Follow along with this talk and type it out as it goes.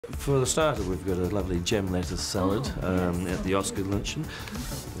for the starter, we've got a lovely gem lettuce salad at the Oscars Luncheon.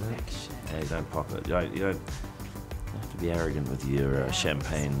 Hey, don't pop it. You don't have to be arrogant with your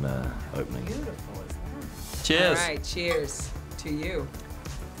champagne opening. Beautiful. Cheers. All right, cheers to you.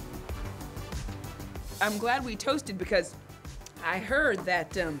 I'm glad we toasted because I heard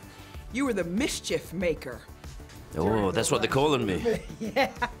that you were the mischief maker. Oh, that's what they're calling me.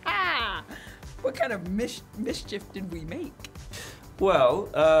 Yeah. What kind of mischief did we make? Well,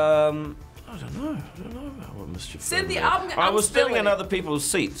 I don't know. I don't know about what mischief. Cynthia, I was standing in it. other people's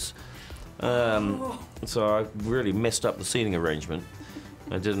seats, so I really messed up the seating arrangement.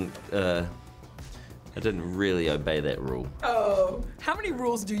 I didn't really obey that rule. Oh, how many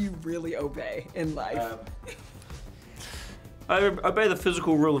rules do you really obey in life? I obey the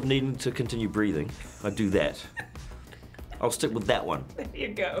physical rule of needing to continue breathing. I do that. I'll stick with that one. There you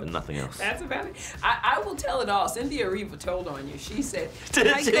go. And nothing else. That's about it. I will tell it all. Cynthia Erivo told on you. She said Did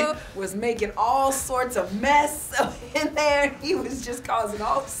she? Taika was making all sorts of mess in there. He was just causing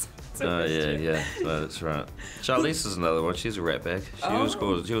all sorts of Oh mischief. yeah. No, that's right. Charlize is another one. She's a ratbag.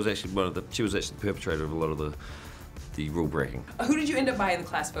 She was actually the perpetrator of a lot of the rule breaking. Who did you end up buying the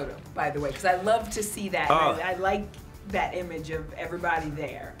class photo, by the way? Because I love to see that. Oh. I like that image of everybody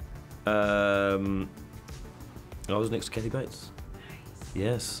there. I was next to Kathy Bates. Nice.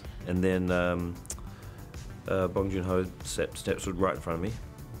 Yes, and then Bong Joon-ho steps right in front of me,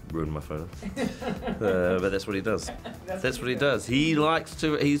 ruined my photo. But that's what he does. That's what he does. He likes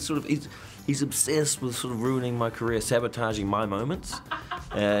to. He's obsessed with sort of ruining my career, sabotaging my moments.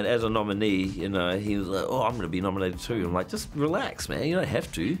 And as a nominee, you know, he was like, "Oh, I'm going to be nominated too." I'm like, "Just relax, man. You don't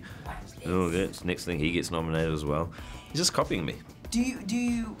have to." Oh, that's next thing he gets nominated as well. He's just copying me. Do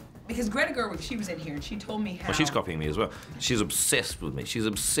you? Because Greta Gerwig, she was in here and she told me how. Well, she's copying me as well. She's obsessed with me. She's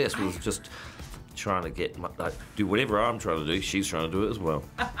obsessed with just trying to get do whatever I'm trying to do. She's trying to do it as well.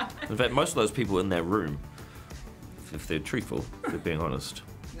 In fact, most of those people in that room, if they're truthful, they're being honest.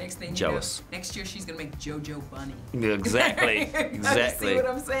 Next thing Jealous. you know, next year she's gonna make JoJo Bunny. Yeah, exactly. Exactly. See what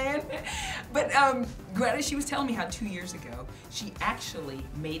I'm saying? But Greta, she was telling me how 2 years ago she actually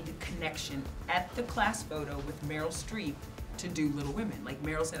made the connection at the class photo with Meryl Streep to do Little Women. Like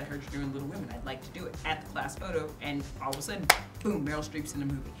Meryl said, I heard you're doing Little Women. I'd like to do it at the class photo, and all of a sudden, boom, Meryl Streep's in the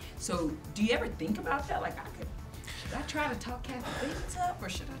movie. So, do you ever think about that? Like, should I try to talk Kathy Bates up, or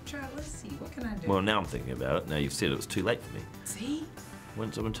should I try? Let's see, what can I do? Well, now I'm thinking about it. Now you've said it was too late for me. See? Why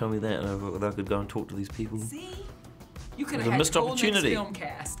didn't someone tell me that, and I could go and talk to these people? See? You could It was have a had missed Coleman's opportunity. film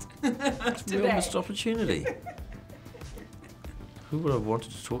cast. It's a real missed opportunity. Who would I have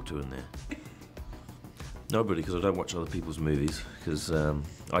wanted to talk to in there? Nobody, because I don't watch other people's movies, because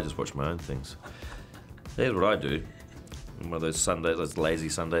I just watch my own things. Here's what I do. One of those Sundays, those lazy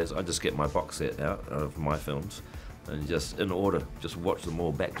Sundays, I just get my box set out of my films and just, in order, just watch them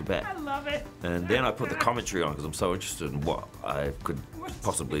all back to back. I love it. And then I put the commentary on, because I'm so interested in what I could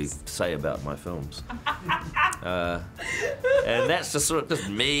possibly say about my films. And that's just sort of just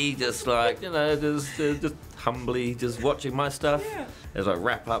me, just like, you know, just humbly just watching my stuff as I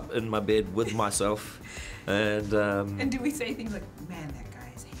wrap up in my bed with myself. And do we say things like, man, that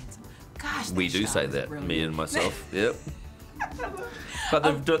guy is handsome? Gosh, that we do shot say was that, brilliant. me and myself, yep. But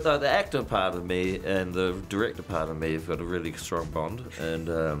the actor part of me and the director part of me have got a really strong bond, and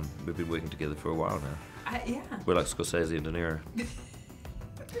we've been working together for a while now. Yeah. We're like Scorsese and De Niro.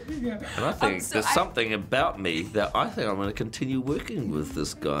 Yeah. And I think So there's something about me that I think I'm going to continue working with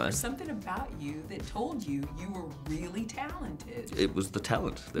this guy. There's something about you that told you you were really talented. It was the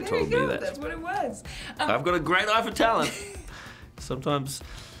talent that There told you me go. that. That's what it was. I've got a great eye for talent. Sometimes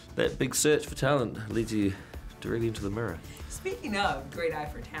that big search for talent leads you directly into the mirror. Speaking of great eye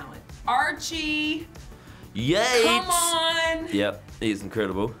for talent, Archie. Yates! Come on. Yep, he's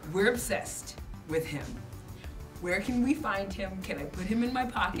incredible. We're obsessed with him. Where can we find him? Can I put him in my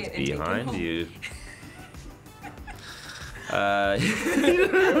pocket and take him Behind home? you. No,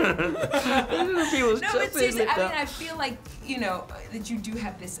 but seriously, I mean, I feel like, you know, that you do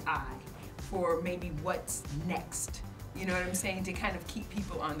have this eye for maybe what's next. You know what I'm saying? To kind of keep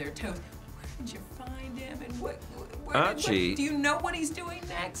people on their toes. Where did you find him? And Archie. do you know what he's doing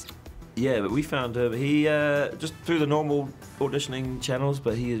next? Yeah, but we found him. He just through the normal auditioning channels,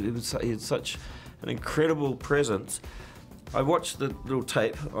 but he had such an incredible presence. I watched the little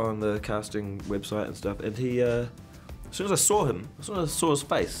tape on the casting website and stuff, and he, as soon as I saw him, as soon as I saw his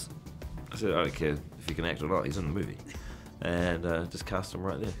face, I said, I don't care if he can act or not, he's in the movie. And just cast him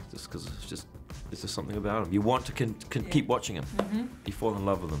right there, just because it's just something about him. You want to keep watching him. Mm-hmm. You fall in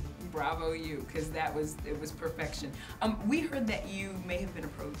love with him. Bravo you, because it was perfection. We heard that you may have been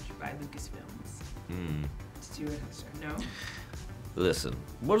approached by Lucasfilms to do it. No? Listen,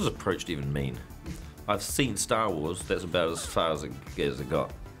 what does approached even mean? I've seen Star Wars. That's about as far as it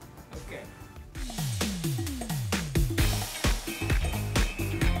got.